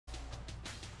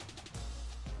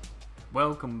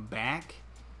Welcome back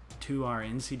to our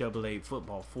NCAA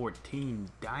Football 14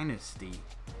 Dynasty.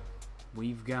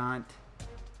 We've got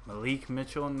Mylick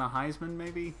Mitchell in the Heisman,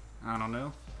 maybe? I don't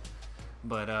know.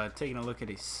 But taking a look at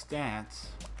his stats,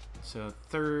 so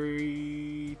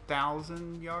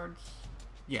 3,000 yards?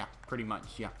 Yeah, pretty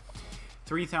much, yeah.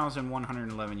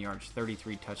 3,111 yards,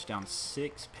 33 touchdowns,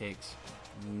 6 picks.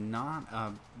 Not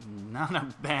a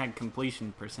bad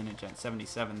completion percentage at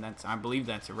 77. I believe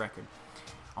that's a record.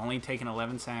 Only taken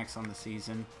 11 sacks on the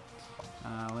season.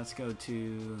 Let's go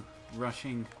to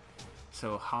rushing.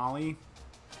 So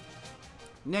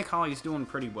Nick Hawley's doing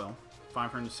pretty well.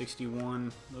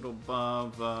 561, a little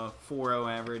above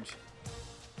 4.0 average.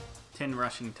 10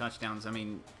 rushing touchdowns. I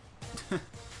mean,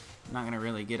 not going to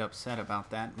really get upset about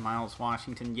that. Miles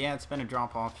Washington, yeah, it's been a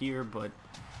drop-off here, but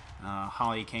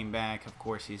Hawley came back. Of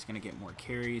course, he's going to get more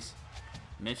carries.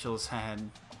 Mitchell's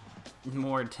had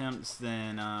more attempts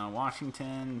than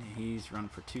Washington. He's run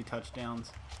for 2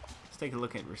 touchdowns. Let's take a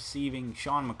look at receiving.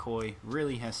 Sean McCoy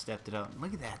really has stepped it up.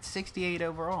 Look at that, 68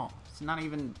 overall. It's not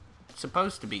even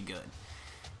supposed to be good.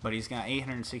 But he's got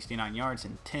 869 yards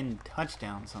and 10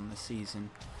 touchdowns on the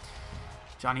season.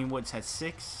 Johnny Woods has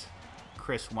 6.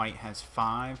 Chris White has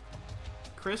 5.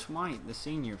 Chris White, the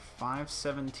senior,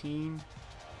 517.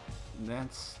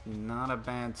 That's not a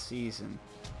bad season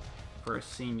for a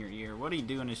senior year. What did he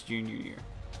do in his junior year?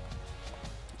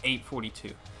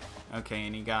 842. Okay,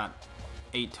 and he got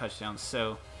 8 touchdowns.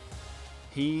 So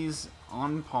he's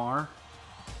on par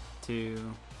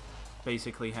to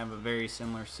basically have a very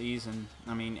similar season.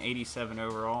 I mean, 87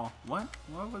 overall. What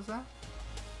was that?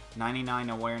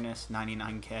 99 awareness,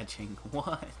 99 catching.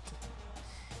 What?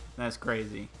 That's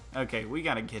crazy. Okay, we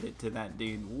got to get it to that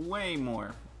dude way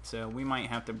more. So we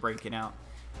might have to break it out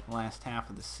the last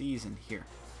half of the season here.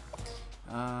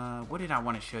 What did I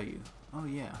want to show you? Oh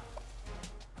yeah,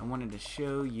 I wanted to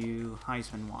show you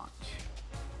Heisman watch,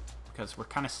 because we're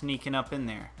kind of sneaking up in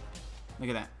there. Look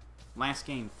at that. Last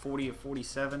game, 40 of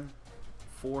 47,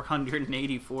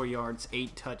 484 yards,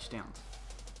 8 touchdowns.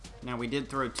 Now, we did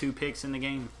throw 2 picks in the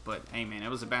game, but hey man, it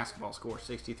was a basketball score,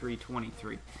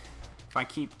 63-23. If I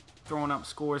keep throwing up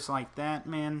scores like that,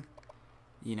 man,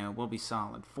 you know, we'll be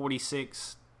solid.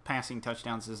 46 passing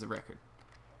touchdowns is the record.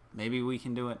 Maybe we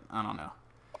can do it. I don't know.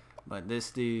 But this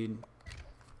dude,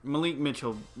 Mylick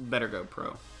Mitchell, better go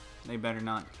pro. They better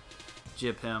not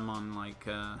jip him on like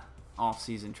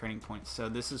off-season training points. So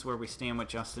this is where we stand with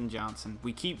Justin Johnson.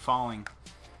 We keep falling,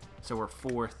 so we're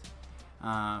 4th.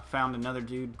 Found another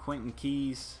dude, Quentin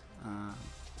Keys,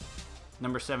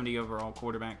 number 70 overall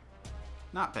quarterback.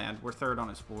 Not bad. We're 3rd on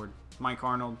his board. Mike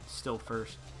Arnold, still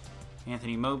 1st.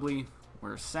 Anthony Mobley,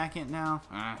 we're 2nd now.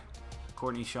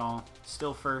 Courtney Shaw,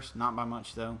 still 1st. Not by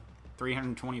much, though.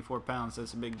 324 pounds.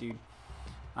 That's a big dude.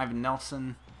 Ivan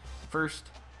Nelson, 1st.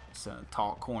 It's a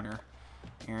tall corner.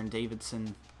 Aaron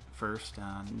Davidson, 1st.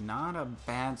 Not a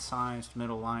bad-sized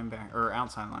middle linebacker, or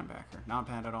outside linebacker. Not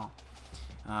bad at all.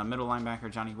 Middle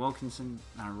linebacker, Johnny Wilkinson.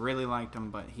 I really liked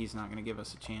him, but he's not going to give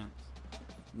us a chance.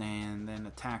 And then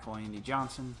a tackle, Andy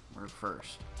Johnson, we're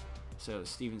 1st. So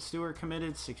Steven Stewart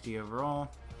committed, 60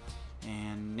 overall.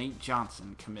 And Nate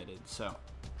Johnson committed. So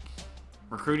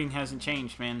recruiting hasn't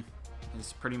changed, man.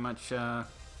 It's pretty much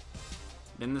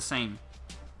been the same.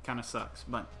 Kind of sucks,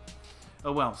 but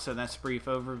oh well. So that's a brief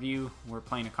overview. We're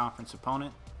playing a conference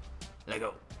opponent. Let's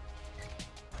go.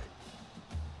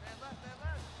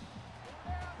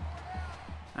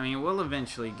 I mean, we'll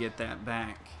eventually get that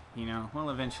back. You know,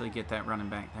 we'll eventually get that running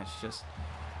back. That's just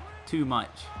too much.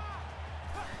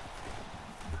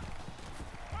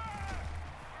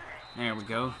 There we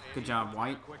go. Good job,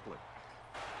 White.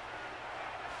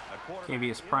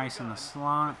 Kavius Price in the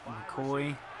slot.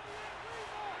 McCoy.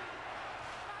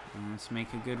 And let's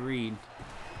make a good read.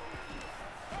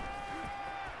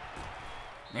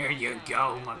 There you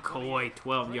go, McCoy.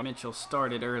 12 yards. Mitchell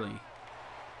started early.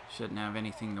 Shouldn't have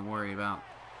anything to worry about.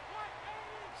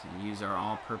 So use our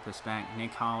all-purpose back,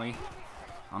 Nick Hawley,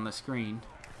 on the screen.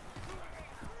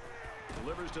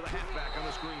 Delivers to the halfback on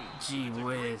the screen. Gee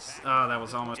whiz. Oh, that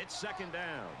was almost. It's 2nd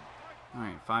down. All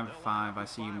right, 5 of 5. I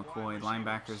see you, McCoy.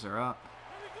 Linebackers are up.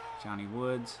 Johnny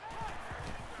Woods.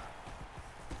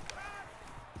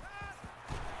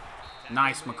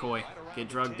 Nice, McCoy. Get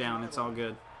drugged down. It's all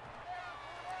good.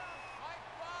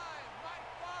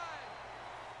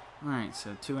 All right,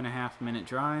 so 2.5-minute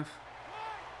drive.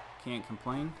 Can't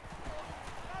complain.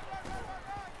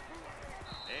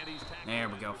 There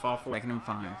we go. Fall forward. 2nd and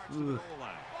 5. Ooh.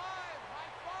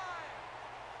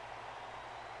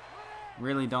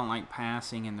 Really don't like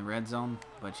passing in the red zone,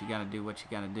 but you got to do what you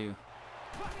got to do.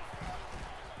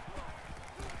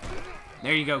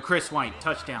 There you go, Chris White,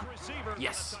 touchdown. Receiver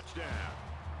Yes. got a touchdown.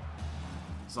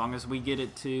 As long as we get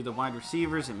it to the wide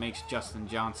receivers, it makes Justin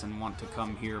Johnson want to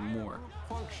come here more.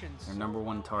 Their number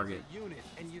one target.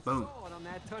 Boom. On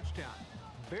that touchdown.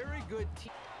 Very good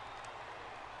team.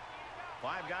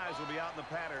 5 guys will be out in the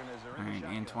pattern as they're All in right, the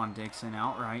shotgun. Antoine Dixon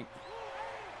outright.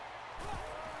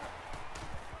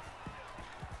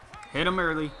 Hit him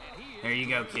early. There you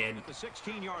go, kid. At the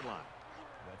 16-yard line.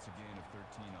 That's a gain of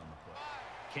 13 on the play.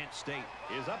 Kent State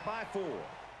is up by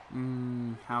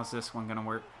 4. How's this one gonna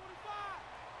work?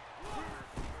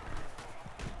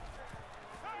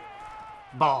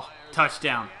 Ball,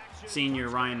 touchdown. Senior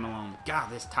Ryan Malone. God,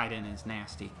 this tight end is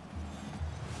nasty.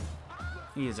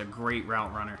 He is a great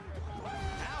route runner.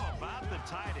 How about the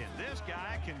tight end? This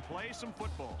guy can play some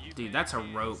football. Dude, that's a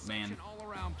rope, man.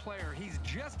 All-around player. He's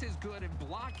just as good at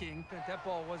blocking. That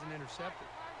ball wasn't intercepted.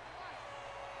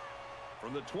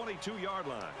 From the 22-yard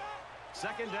line.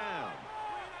 2nd down.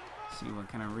 See what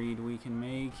kind of read we can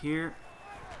make here.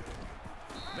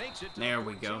 Makes it to There the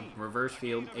we go. 14. Reverse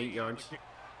field, 8 yards.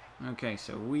 Okay,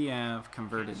 so we have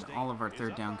converted all of our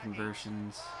 3rd down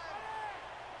conversions.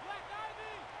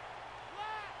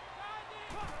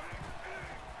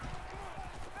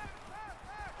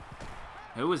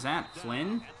 Who was that?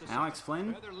 Flynn? Alex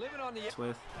Flynn? They're living on the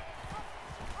With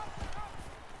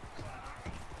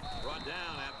Brought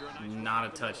down after a nice not a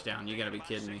touchdown. You gotta be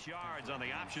kidding me. 6 yards on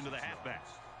the option to the halfback.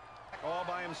 All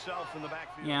by himself in the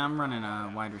backfield. Yeah, I'm running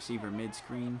a wide receiver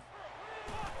mid-screen.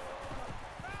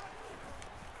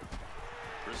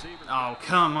 Receiver Oh,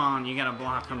 come on. You gotta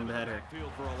block him better.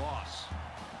 field for a loss.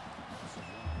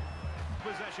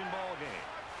 Possession ball game.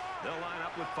 They'll line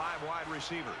up with 5 wide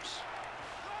receivers.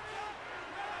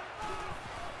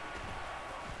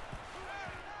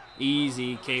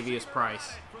 Easy, Cavius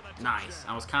Price. Nice.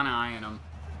 I was kind of eyeing him.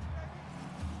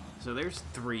 So there's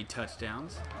 3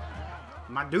 touchdowns.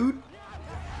 My dude.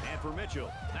 And for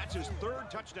Mitchell, that's his 3rd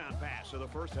touchdown pass of the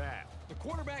first half. The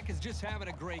quarterback is just having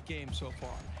a great game so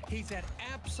far. He's had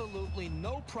absolutely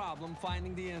no problem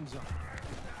finding the end zone.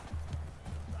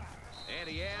 And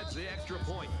he adds the extra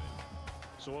point.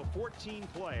 So a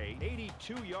 14-play,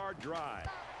 82-yard drive.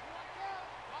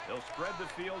 They'll spread the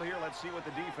field here. Let's see what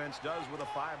the defense does with a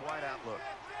 5-wide outlook.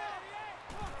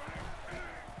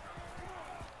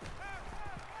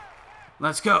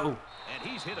 Let's go. And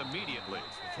he's hit immediately.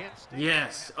 Can't stay.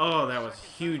 Yes. Oh, that was a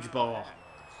huge ball.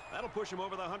 That'll push him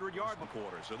over the 100-yard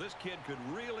quarter. So this kid could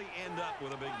really end up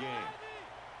with a big game.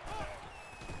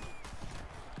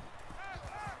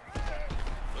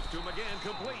 Look to him again,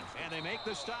 complete. And they make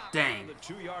the stop. Dang. On the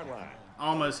 2-yard line.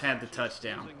 Almost had the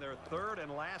touchdown. Using their 3rd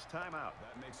and last timeout.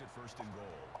 That makes it 1st and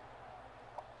goal.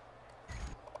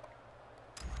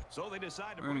 So they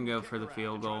decide to We're gonna bring go the for the kicker out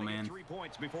field to try goal, to get man. 3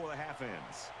 points before the half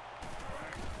ends.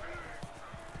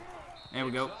 There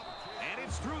we go. And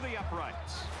it's through the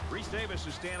uprights. Reese Davis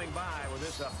is standing by with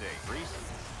this update. Reese.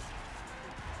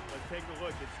 Let's take a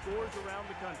look at scores around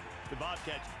the country. The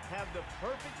Bobcats have the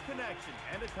perfect connection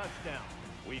and a touchdown.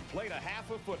 We've played a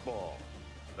half of football.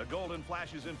 The Golden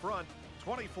Flashes in front,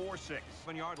 24-6.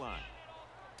 1-yard line.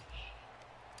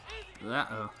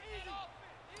 Uh-oh.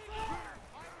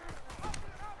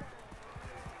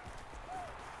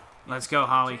 Let's go,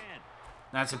 Holly.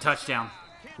 That's a touchdown.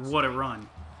 What a run.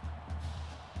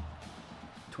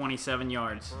 27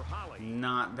 yards.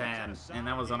 Not bad. And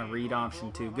that was on a read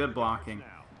option, too. Good blocking.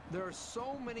 There are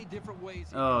so many different ways.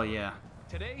 Oh, yeah.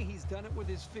 Today, he's done it with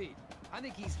his feet. I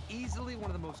think he's easily one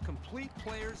of the most complete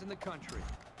players in the country.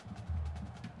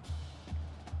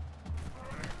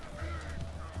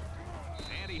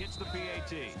 And he hits the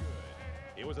PAT.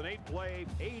 It was an 8-play,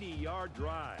 80-yard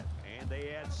drive, and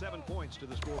they add 7 points to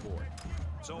the scoreboard.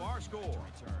 So our score,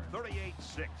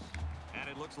 38-6. And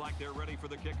it looks like they're ready for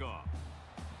the kickoff.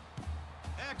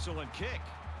 Excellent kick.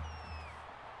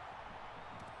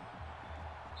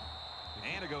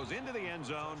 And it goes into the end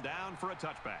zone, down for a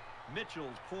touchback.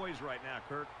 Mitchell's poised right now,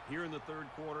 Kirk, here in the 3rd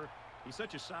quarter. He's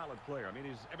such a solid player. I mean,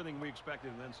 he's everything we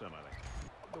expected and then some, I think.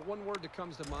 The one word that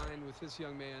comes to mind with this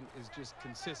young man is just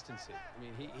consistency. I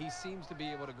mean, he seems to be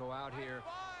able to go out here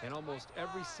and almost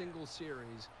every single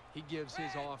series, he gives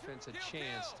his offense a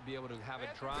chance to be able to have a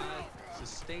drive,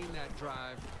 sustain that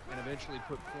drive, and eventually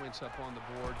put points up on the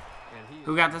board. And he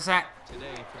Who got the sack?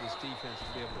 today for this defense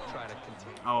to be able to try to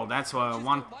contain. Oh, that's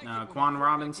Quan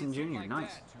Robinson Jr.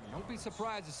 Nice. Don't be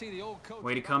surprised to see the old coach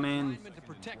Way to come in. to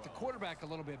protect the quarterback a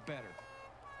little bit better.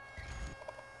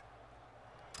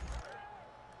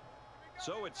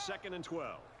 So it's 2nd and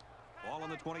 12. Ball on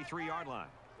the 23-yard line.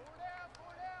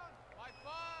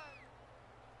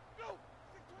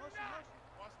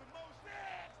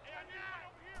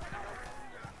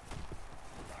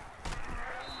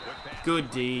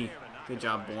 Good D. Good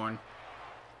job, Bourne.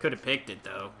 Could have picked it,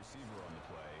 though. Receiver on the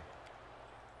play.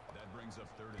 That brings up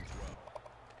 3rd and 12.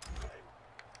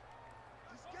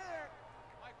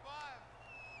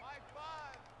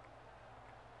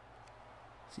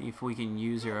 See if we can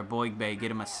use her a Boygbe, get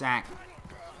him a sack.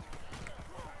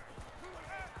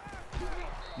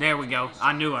 There we go.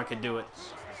 I knew I could do it.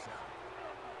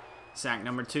 Sack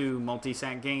number 2,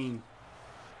 multi-sack gain.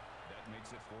 That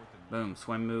makes it 4th and Boom,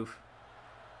 swim move.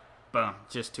 Boom,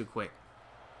 just too quick.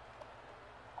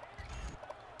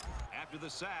 After the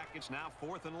sack, it's now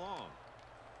 4th and long.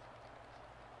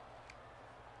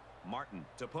 Martin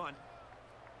to punt.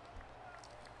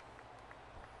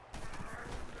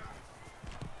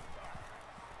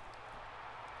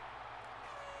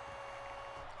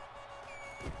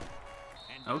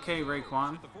 Okay,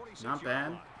 Raekwon. Not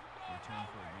bad. return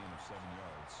for a gain of 7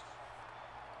 yards.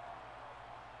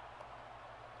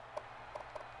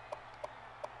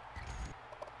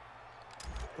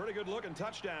 Pretty good looking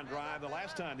touchdown drive the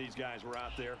last time these guys were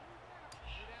out there.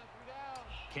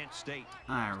 Kent State.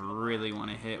 I really want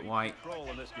to hit White. Control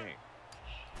in this game.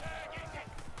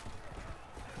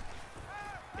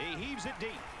 He heaves it deep.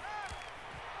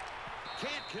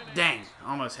 Can't connect. Dang,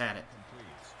 almost had it.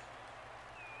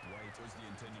 White was the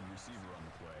intended receiver on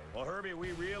the play. Well, Herbie,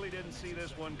 we really didn't see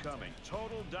this one coming.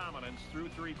 Total dominance through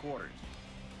 3 quarters.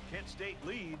 Kent State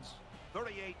leads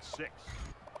 38-6.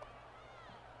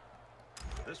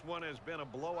 This one has been a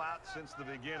blowout since the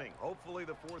beginning. Hopefully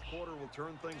the 4th quarter will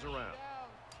turn things around.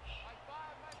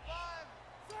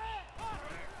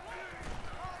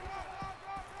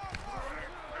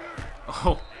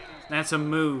 Oh, that's a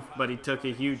move, but he took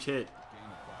a huge hit. Gain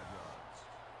of 5 yards.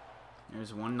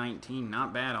 There's 119.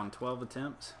 Not bad on 12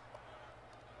 attempts.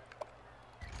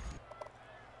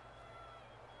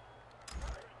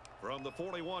 From the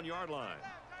 41-yard line,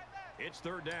 it's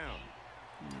 3rd down.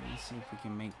 Let's see if we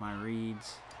can make my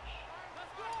reads.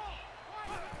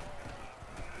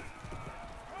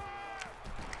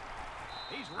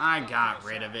 I got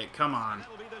rid of it. Come on.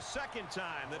 That'll be the 2nd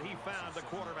time that he found the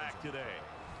quarterback today.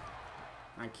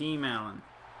 Hakeem Allen.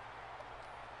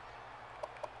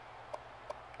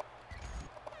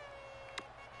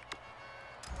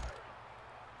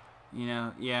 You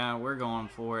know, yeah, we're going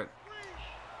for it.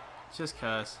 Just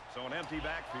cuz. So an empty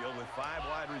backfield with 5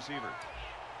 wide receivers.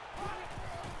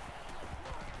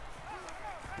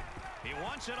 He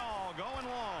wants it all going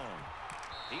long.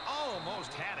 He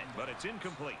almost had it, but it's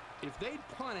incomplete. If they'd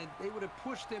punted, they would have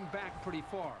pushed them back pretty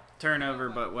far. Turnover,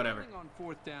 but whatever. On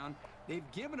 4th down, they've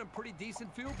given them pretty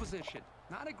decent field position.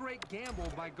 Not a great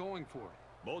gamble by going for it.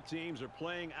 Both teams are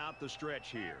playing out the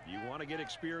stretch here. You want to get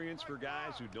experience for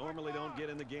guys who normally don't get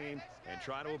in the game and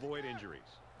try to avoid injuries.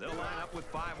 They'll line up with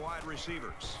 5 wide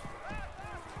receivers.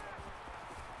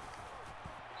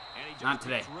 And he just Not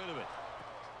today. gets rid of it.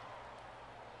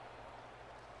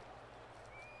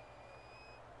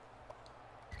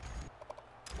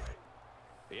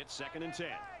 It's 2nd and 10.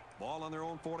 Ball on their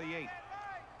own 48.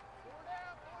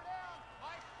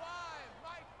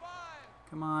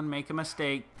 Come on, make a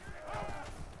mistake.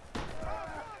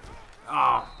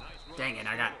 Oh, dang it.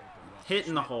 I got hit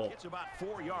in the hole. It's about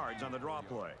 4 yards on the draw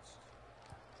play.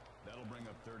 That'll bring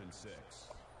up 3rd and 6.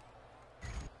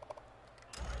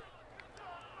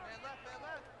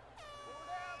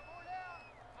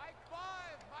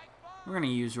 We're going to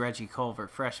use Reggie Culver,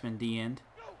 freshman D-end.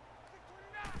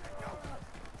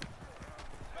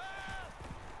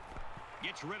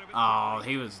 Gets rid of it. Oh,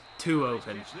 he was too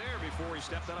open. It's there before he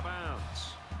stepped out of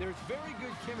bounds. There's very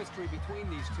good chemistry between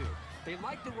these two. They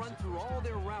like to run through all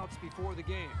their routes before the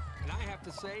game. And I have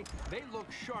to say, they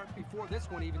looked sharp before this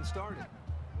one even started.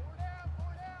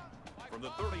 From the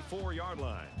 34-yard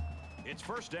line, it's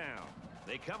 1st down.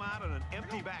 They come out in an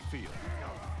empty backfield.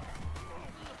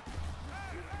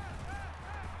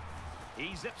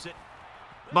 He zips it.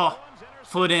 Ball.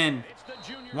 Foot in.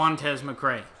 Wantez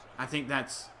McCray. I think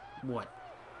that's, what,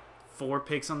 4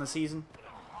 picks on the season?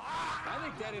 I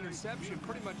think that interception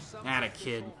pretty much sums Atta up this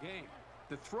kid. whole game.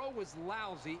 The throw was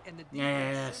lousy, and the defense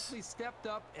Yes. simply stepped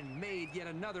up and made yet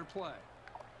another play.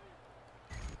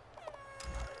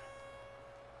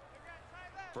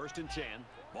 1st and 10.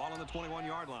 Ball on the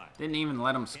 21-yard line. Didn't even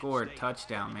let him score a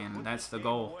touchdown, man. That's the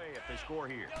goal. If they score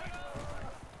here.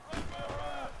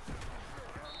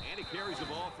 And he carries the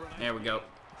ball for There we go.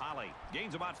 Holly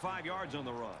gains about 5 yards on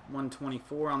the run.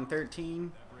 124 on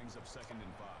 13. That brings up 2nd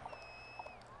and 5.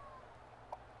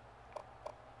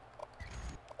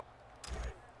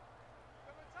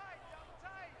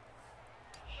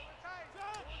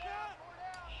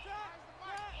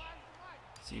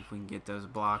 See if we can get those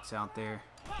blocks out there.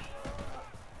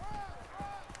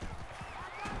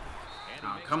 And he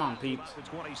Oh, makes Come on, peeps. The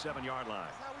 27-yard line.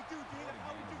 That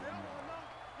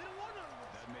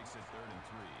makes it 3rd and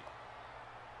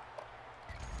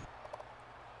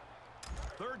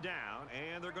 3. 3rd down,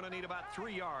 and they're going to need about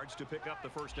 3 yards to pick up the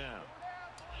first down.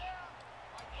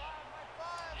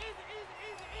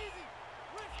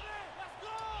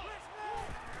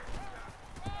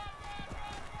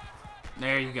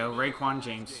 There you go, Raekwon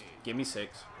James. Give me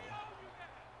 6.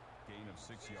 Gain of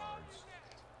 6 yards.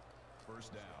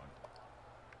 1st down.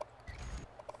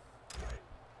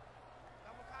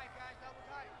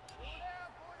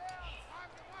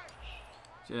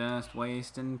 Just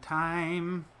wasting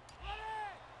time.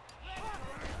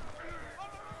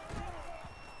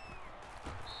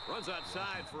 Runs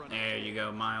outside for There you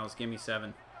go, Miles. Give me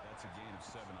 7. That's a gain of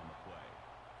 7 on the play.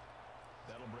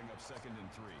 That'll bring up 2nd and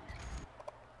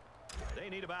 3. They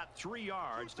need about 3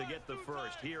 yards to get the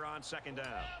first here on 2nd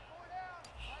down.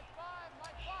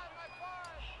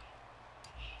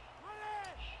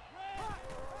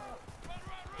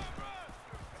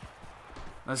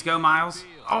 Let's go, Miles.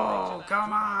 Oh,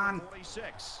 come on.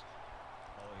 46.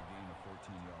 Call it a gain of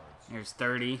 14 yards. Here's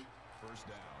 30. 1st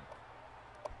down.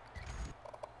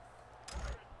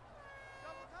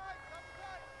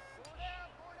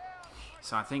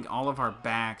 So I think all of our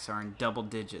backs are in double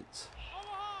digits.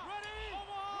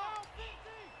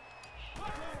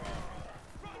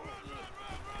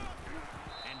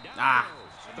 At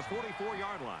the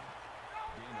 44-yard line.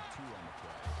 Gain of 2 on the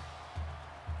play.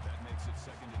 That makes it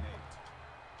 2nd and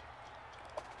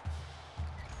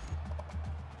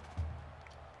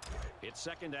 8. It's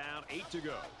 2nd down, 8 to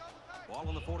go. Ball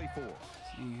on the 44.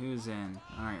 See who's in.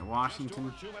 All right,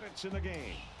 Washington. Just over 2 minutes in the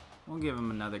game. We'll give him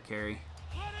another carry.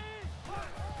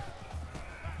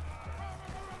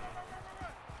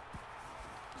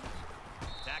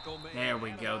 Tackle made. There we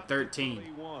go, 13.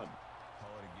 31. Call it a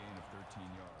gain of 13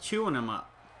 yards. Chewing him up.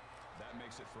 That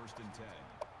makes it 1st and 10.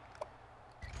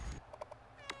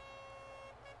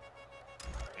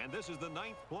 And this is the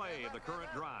 9th play of the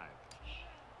current drive.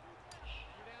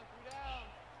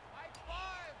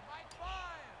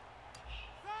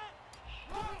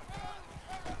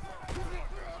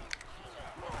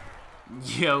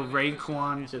 Yo,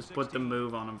 Raekwon just put the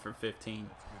move on him for 15.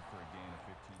 That's good for a gain of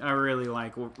 15. I really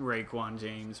like Raekwon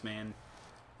James, man.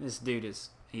 This dude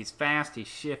he's fast, he's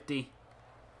shifty.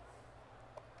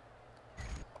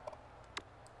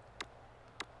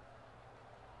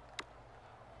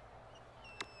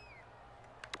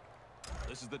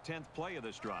 This is the 10th play of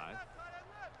this drive.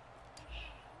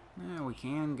 Yeah, we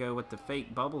can go with the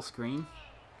fake bubble screen.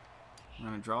 We're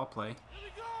going to draw play.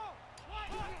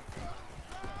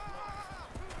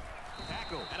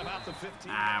 Tackle at about the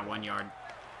 15. 1 yard.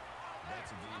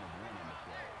 That's a gain of 1 on the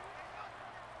play.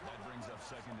 That brings up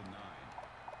 2nd and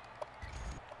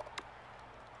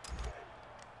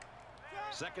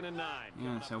 9. 2nd and 9.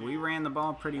 Yeah, so we ran the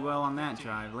ball pretty well on that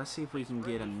drive. Let's see if we can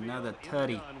get another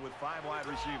tutty. With 5 wide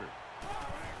receivers.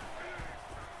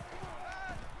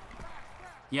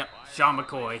 Yep, Sean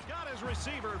McCoy. Got his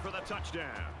receiver for the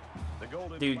touchdown. The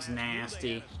Golden Dude's Flash, nasty.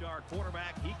 they had a star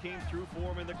quarterback. He came through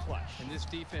for him in the clutch. And this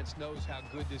defense knows how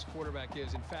good this quarterback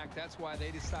is. In fact, that's why they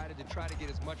decided to try to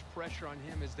get as much pressure on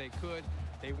him as they could.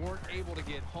 They weren't able to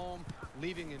get home,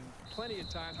 leaving him plenty of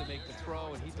time to make the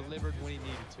throw, and he delivered when he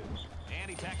needed to. And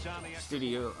he tacks on the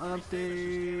Studio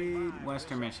update.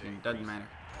 Western Michigan. Doesn't matter.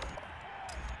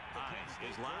 Hines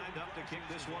is lined up to kick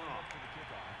this one off.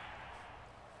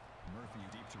 Murphy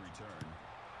deep to return.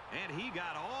 And he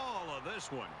got all of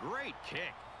this one. Great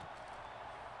kick.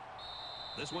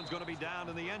 This one's going to be down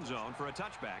in the end zone for a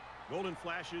touchback. Golden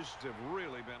Flashes have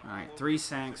really been... All right, 3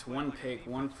 sacks, 1 pick,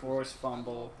 1 forced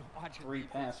fumble, 3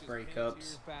 pass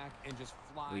breakups.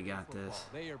 We got this.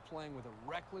 They are playing with a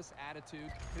reckless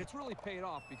attitude, and it's really paid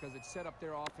off because it set up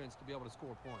their offense to be able to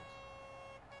score points.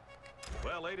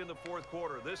 Well, late in the 4th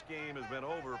quarter, this game has been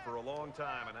over for a long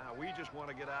time, and now we just want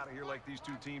to get out of here like these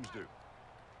two teams do.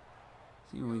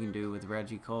 See what we can do with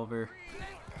Reggie Culver.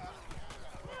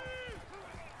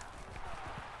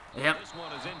 Yep.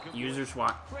 User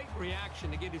swat. Great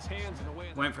reaction to get his hands in the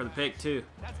way. Went for the pick, too.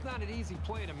 That's not an easy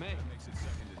play to make. Makes it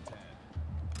 2nd and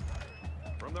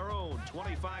 10. From their own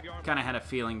 25-yard... Kind of had a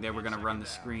feeling they were going to run the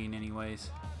screen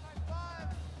anyways.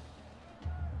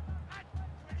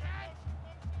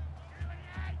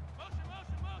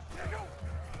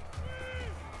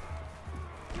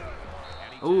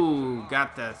 Ooh,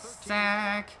 got the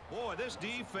sack. Boy, this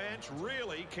defense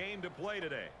really came to play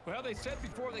today. Well, they said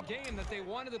before the game that they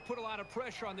wanted to put a lot of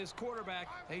pressure on this quarterback.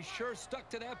 They sure stuck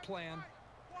to that plan.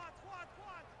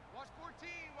 Watch 14,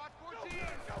 watch 14.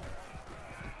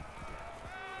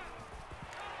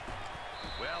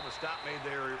 Well, the stop made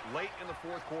there late in the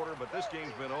fourth quarter, but this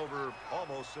game's been over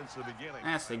almost since the beginning.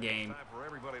 That's the game. Time for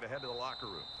everybody to head to the locker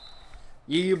room.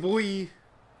 Yeah, boy.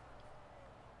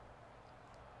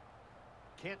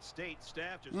 Kent State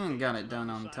staff just Got it done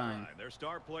on time. Their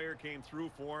star player came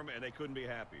through for him, and they couldn't be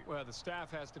happy. Well, the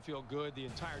staff has to feel good. The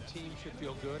entire team should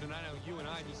feel good. And I know you and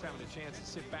I just having a chance to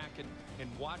sit back and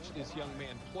watch this young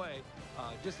man play.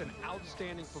 Just an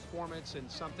outstanding performance and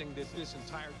something that this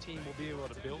entire team will be able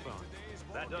to build on.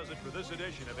 That does it for this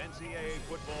edition of NCAA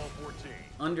Football 14.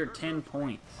 Under 10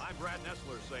 points. I'm Brad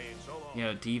Nessler saying so long.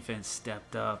 Yo, defense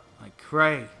stepped up like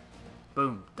cray.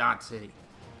 Boom, Dot City.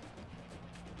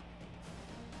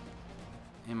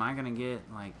 Am I gonna get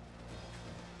like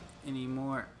any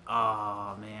more?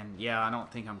 Oh man, yeah, I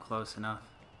don't think I'm close enough.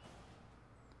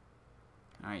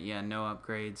 Alright, yeah, no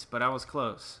upgrades, but I was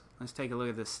close. Let's take a look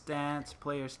at the stats,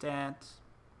 player stats.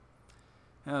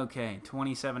 Okay,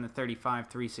 27 to 35,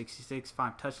 366,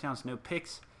 5 touchdowns, no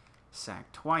picks.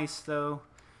 Sacked twice though.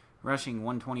 Rushing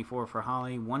 124 for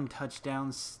Holly, 1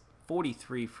 touchdown,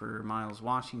 43 for Miles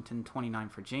Washington, 29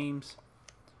 for James.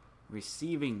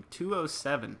 Receiving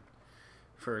 207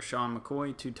 for Sean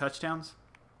McCoy, 2 touchdowns.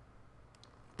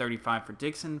 35 for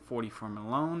Dixon, 40 for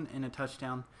Malone and a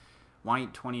touchdown.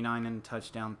 White 29 and a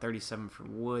touchdown, 37 for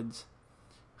Woods.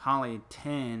 Holly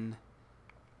 10,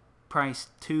 Price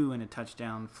 2 and a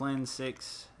touchdown. Flynn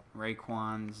 6,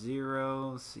 Raekwon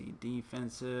 0. Let's see,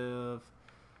 defensive.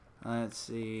 Let's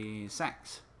see,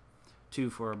 sacks.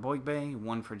 2 for Boygbe,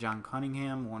 1 for John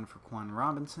Cunningham, 1 for Quan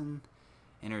Robinson.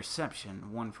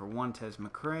 Interception, 1 for Wantez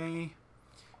McCray.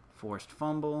 Forced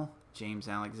fumble, James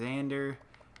Alexander.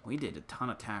 We did a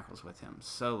ton of tackles with him.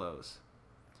 Solos.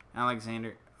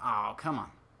 Alexander, oh, come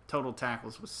on. Total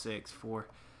tackles was 6, 4.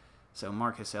 So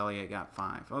Marcus Elliott got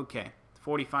 5. Okay,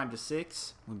 45 to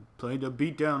 6. We played a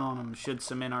beatdown on him. Should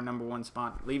cement our #1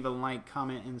 spot. Leave a like,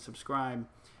 comment, and subscribe.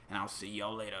 And I'll see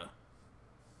y'all later.